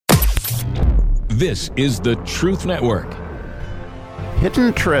This is the Truth Network.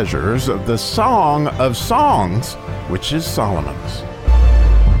 Hidden treasures of the Song of Songs, which is Solomon's.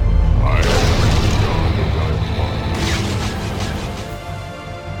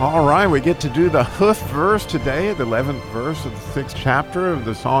 All right, we get to do the hoof verse today, the 11th verse of the 6th chapter of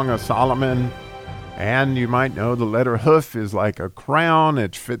the Song of Solomon. And you might know the letter hoof is like a crown.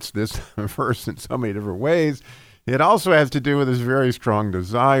 It fits this verse in so many different ways. It also has to do with his very strong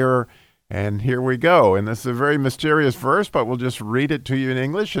desire. And here we go. And this is a very mysterious verse, but we'll just read it to you in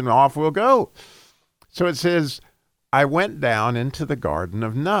English and off we'll go. So it says, I went down into the garden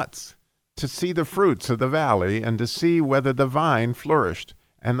of nuts to see the fruits of the valley and to see whether the vine flourished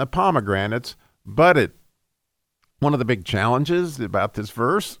and the pomegranates budded. One of the big challenges about this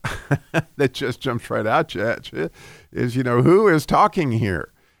verse that just jumps right out at you is, who is talking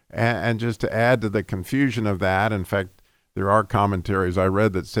here? And just to add to the confusion of that, in fact, there are commentaries I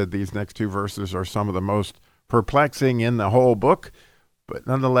read that said these next two verses are some of the most perplexing in the whole book. But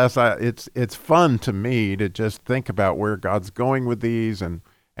nonetheless, it's fun to me to just think about where God's going with these and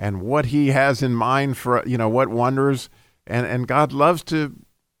what he has in mind for, what wonders. And God loves to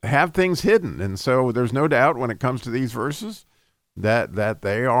have things hidden. And so there's no doubt when it comes to these verses that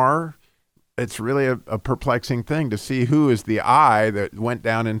they are, it's really a perplexing thing to see who is the I that went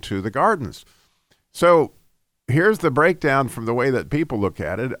down into the gardens. So here's the breakdown from the way that people look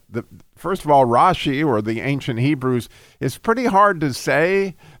at it. First of all, Rashi, or the ancient Hebrews, is pretty hard to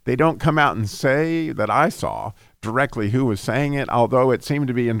say. They don't come out and say that I saw directly who was saying it, although it seemed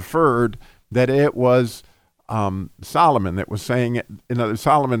to be inferred that it was Solomon that was saying it.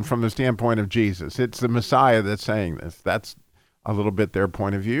 Solomon from the standpoint of Jesus. It's the Messiah that's saying this. That's a little bit their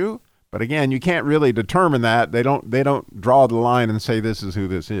point of view. But again, you can't really determine that. They don't draw the line and say this is who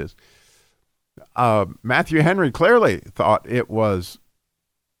this is. Matthew Henry clearly thought it was,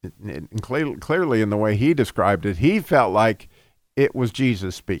 clearly in the way he described it, he felt like it was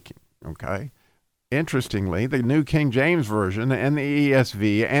Jesus speaking, okay? Interestingly, the New King James Version and the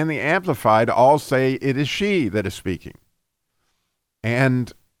ESV and the Amplified all say it is she that is speaking.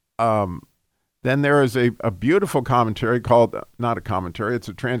 And then there is a beautiful commentary called, not a commentary, it's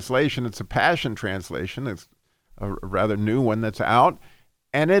a translation, it's a Passion Translation, it's a rather new one that's out.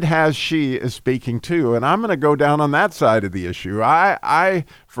 And it has she is speaking too. And I'm going to go down on that side of the issue. I,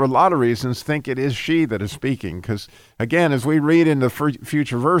 for a lot of reasons, think it is she that is speaking. Because, again, as we read into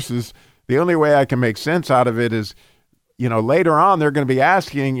future verses, the only way I can make sense out of it is, later on they're going to be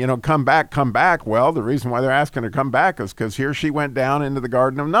asking, come back, come back. Well, the reason why they're asking her to come back is because here she went down into the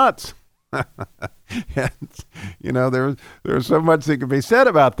garden of nuts. There's so much that can be said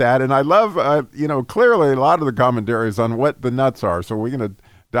about that. And I love, clearly a lot of the commentaries on what the nuts are. So we're going to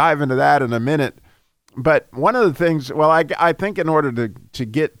dive into that in a minute. But one of the things, I think in order to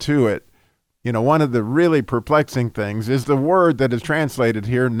get to it, one of the really perplexing things is the word that is translated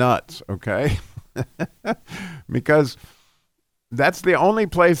here, nuts, okay? Because that's the only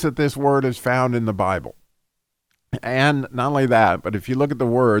place that this word is found in the Bible. And not only that, but if you look at the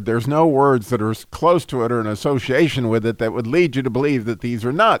word, there's no words that are close to it or an association with it that would lead you to believe that these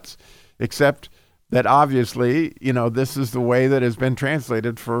are nuts, except that obviously, this is the way that has been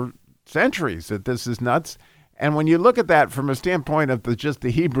translated for centuries, that this is nuts. And when you look at that from a standpoint of just the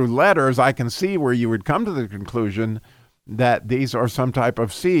Hebrew letters, I can see where you would come to the conclusion that these are some type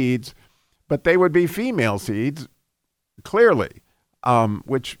of seeds, but they would be female seeds, clearly.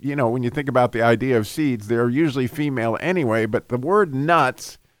 Which, when you think about the idea of seeds, they're usually female anyway, but the word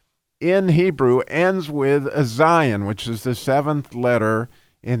nuts in Hebrew ends with a zayin, which is the seventh letter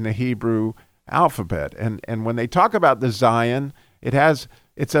in the Hebrew alphabet. And when they talk about the zayin, it's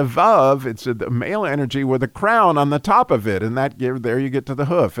a vav, it's a male energy with a crown on the top of it, and there you get to the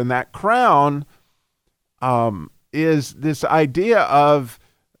hoof. And that crown is this idea of,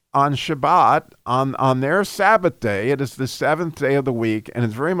 on Shabbat, on their Sabbath day, it is the seventh day of the week, and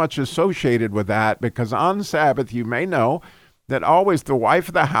it's very much associated with that because on Sabbath, you may know that always the wife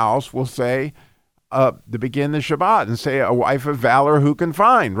of the house will say, to begin the Shabbat, and say, a wife of valor who can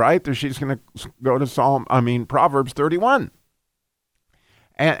find, right? She's going to go to Proverbs 31.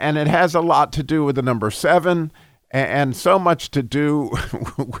 And it has a lot to do with the number 7, and so much to do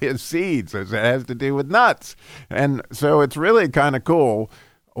with seeds as it has to do with nuts. And so it's really kind of cool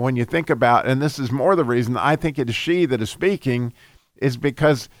when you think about, and this is more the reason I think it is she that is speaking, is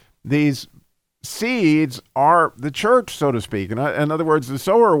because these seeds are the church, so to speak. In other words, the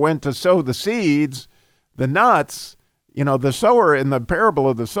sower went to sow the seeds, the nuts. The sower in the parable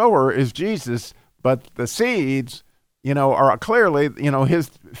of the sower is Jesus, but the seeds are clearly,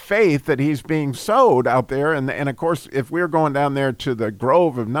 his faith that he's being sowed out there. And of course, if we're going down there to the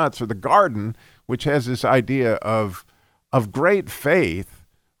grove of nuts or the garden, which has this idea of great faith,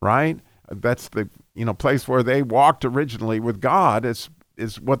 right? That's the, place where they walked originally with God is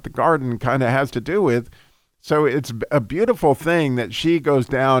what the garden kind of has to do with. So it's a beautiful thing that she goes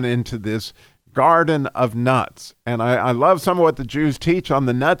down into this garden of nuts. And I love some of what the Jews teach on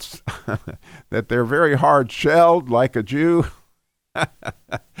the nuts, that they're very hard shelled like a Jew,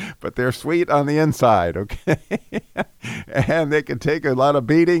 but they're sweet on the inside, okay? And they can take a lot of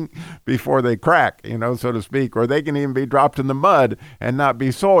beating before they crack, so to speak, or they can even be dropped in the mud and not be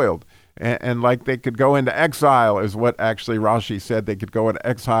soiled. And like they could go into exile is what actually Rashi said. They could go into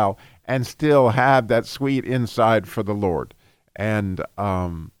exile and still have that sweet inside for the Lord. And,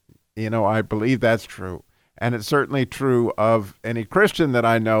 I believe that's true. And it's certainly true of any Christian that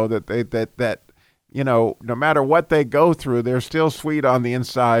I know that no matter what they go through, they're still sweet on the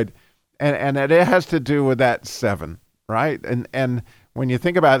inside. And it has to do with that 7, right? And when you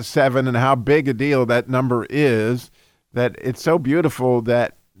think about 7 and how big a deal that number is, that it's so beautiful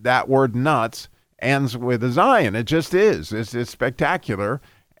that word nuts ends with a Zion. It just is. It's spectacular.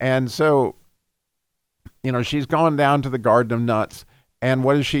 And so, she's gone down to the Garden of Nuts. And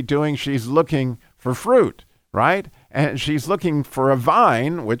what is she doing? She's looking for fruit, right? And she's looking for a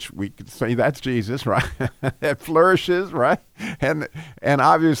vine, which we could say that's Jesus, right? That flourishes, right? And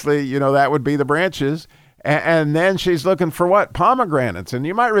obviously, that would be the branches. And then she's looking for what? Pomegranates. And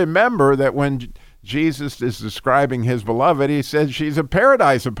you might remember that when Jesus is describing his beloved, he said she's a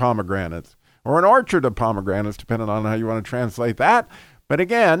paradise of pomegranates or an orchard of pomegranates, depending on how you want to translate that. But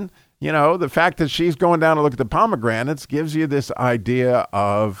again, the fact that she's going down to look at the pomegranates gives you this idea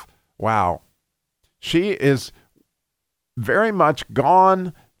of, wow, she is very much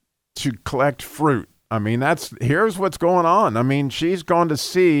gone to collect fruit. I mean, here's what's going on. I mean, she's gone to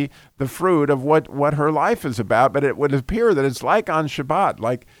see the fruit of what her life is about, but it would appear that it's like on Shabbat,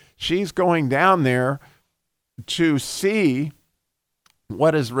 like she's going down there to see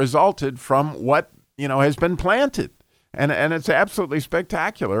what has resulted from what, has been planted. And it's absolutely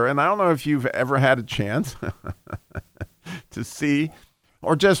spectacular. And I don't know if you've ever had a chance to see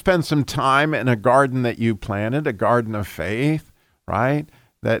or just spend some time in a garden that you planted, a garden of faith, right?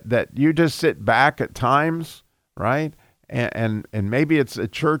 That you just sit back at times, right? And maybe it's a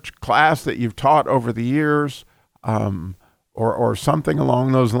church class that you've taught over the years, or something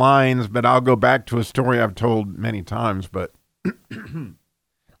along those lines. But I'll go back to a story I've told many times, but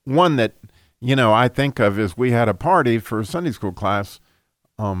one that I think of is we had a party for a Sunday school class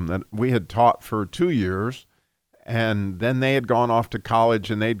that we had taught for 2 years, and then they had gone off to college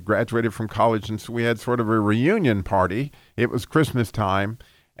and they'd graduated from college, and so we had sort of a reunion party. It was Christmas time,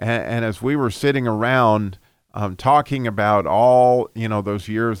 and as we were sitting around talking about all those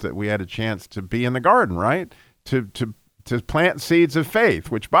years that we had a chance to be in the garden, right, to plant seeds of faith.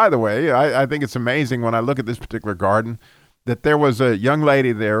 Which, by the way, I think it's amazing when I look at this particular garden, that there was a young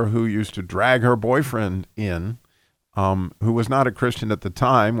lady there who used to drag her boyfriend in, who was not a Christian at the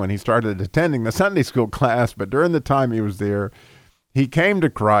time when he started attending the Sunday school class, but during the time he was there, he came to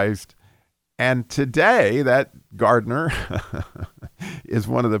Christ. And today, that gardener is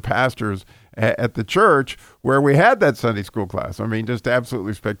one of the pastors at the church where we had that Sunday school class. I mean, just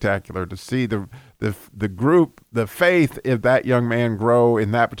absolutely spectacular to see the group, the faith of that young man grow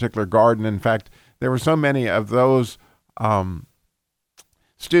in that particular garden. In fact, there were so many of those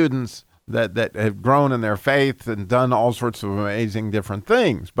students that have grown in their faith and done all sorts of amazing different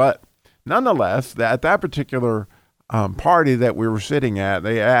things. But nonetheless, at that particular party that we were sitting at,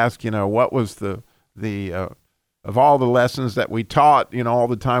 they asked, what was the of all the lessons that we taught, all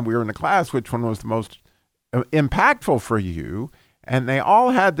the time we were in the class, which one was the most impactful for you? And they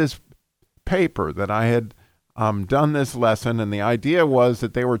all had this paper that I had done this lesson, and the idea was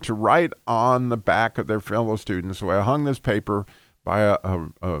that they were to write on the back of their fellow students. So I hung this paper by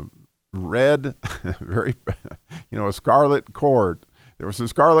a red, very, a scarlet cord. There was a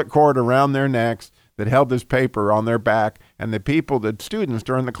scarlet cord around their necks that held this paper on their back, and the students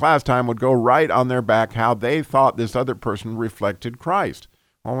during the class time would go write on their back how they thought this other person reflected Christ.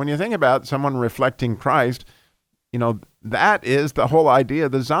 Well, when you think about someone reflecting Christ, that is the whole idea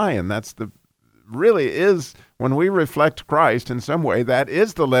of the Zion. Really is, when we reflect Christ in some way, that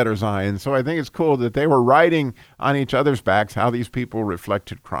is the letter Zion. So I think it's cool that they were writing on each other's backs how these people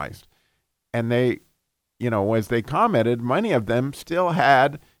reflected Christ. And they, as they commented, many of them still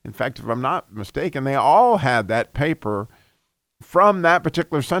had, in fact, if I'm not mistaken, they all had that paper from that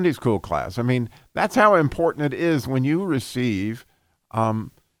particular Sunday school class. I mean, that's how important it is when you receive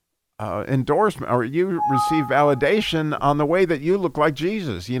endorsement, or you receive validation on the way that you look like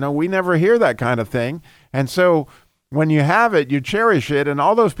Jesus. We never hear that kind of thing. And so when you have it, you cherish it, and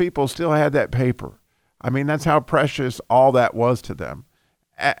all those people still had that paper. I mean, that's how precious all that was to them.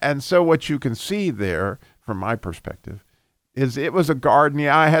 And so what you can see there, from my perspective, is it was a garden.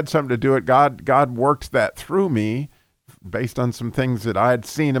 Yeah, I had something to do it. God worked that through me based on some things that I had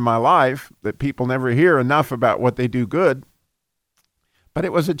seen in my life that people never hear enough about what they do good. But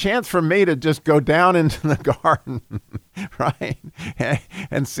it was a chance for me to just go down into the garden, right?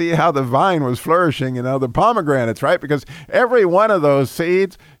 And see how the vine was flourishing, the pomegranates, right? Because every one of those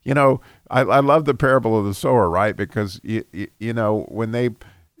seeds, I love the parable of the sower, right? Because, when they,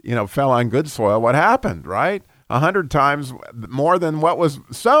 fell on good soil, what happened, right? 100 times more than what was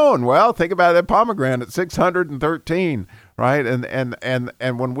sown. Well, think about that pomegranate, 613, right?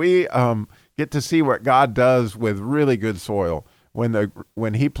 And when we get to see what God does with really good soil,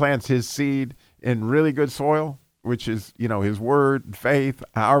 when he plants his seed in really good soil, which is, his word, faith,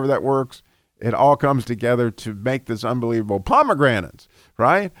 however that works, it all comes together to make this unbelievable pomegranates,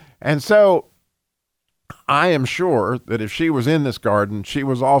 right? And so I am sure that if she was in this garden, she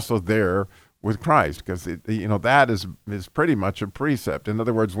was also there with Christ, because that is pretty much a precept. In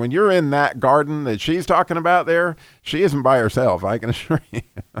other words, when you're in that garden that she's talking about there, she isn't by herself, I can assure you.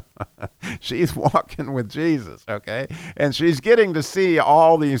 She's walking with Jesus, okay? And she's getting to see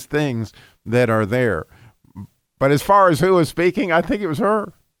all these things that are there. But as far as who is speaking, I think it was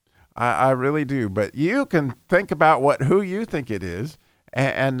her. I really do. But you can think about who you think it is,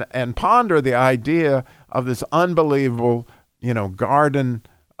 and ponder the idea of this unbelievable, garden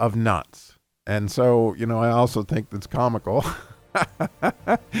of nuts. And so, I also think that's comical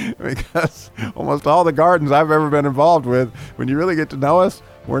because almost all the gardens I've ever been involved with, when you really get to know us,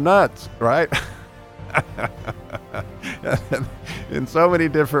 we're nuts, right? In so many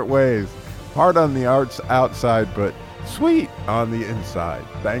different ways. Hard on the outside, but sweet on the inside.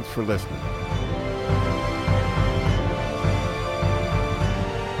 Thanks for listening.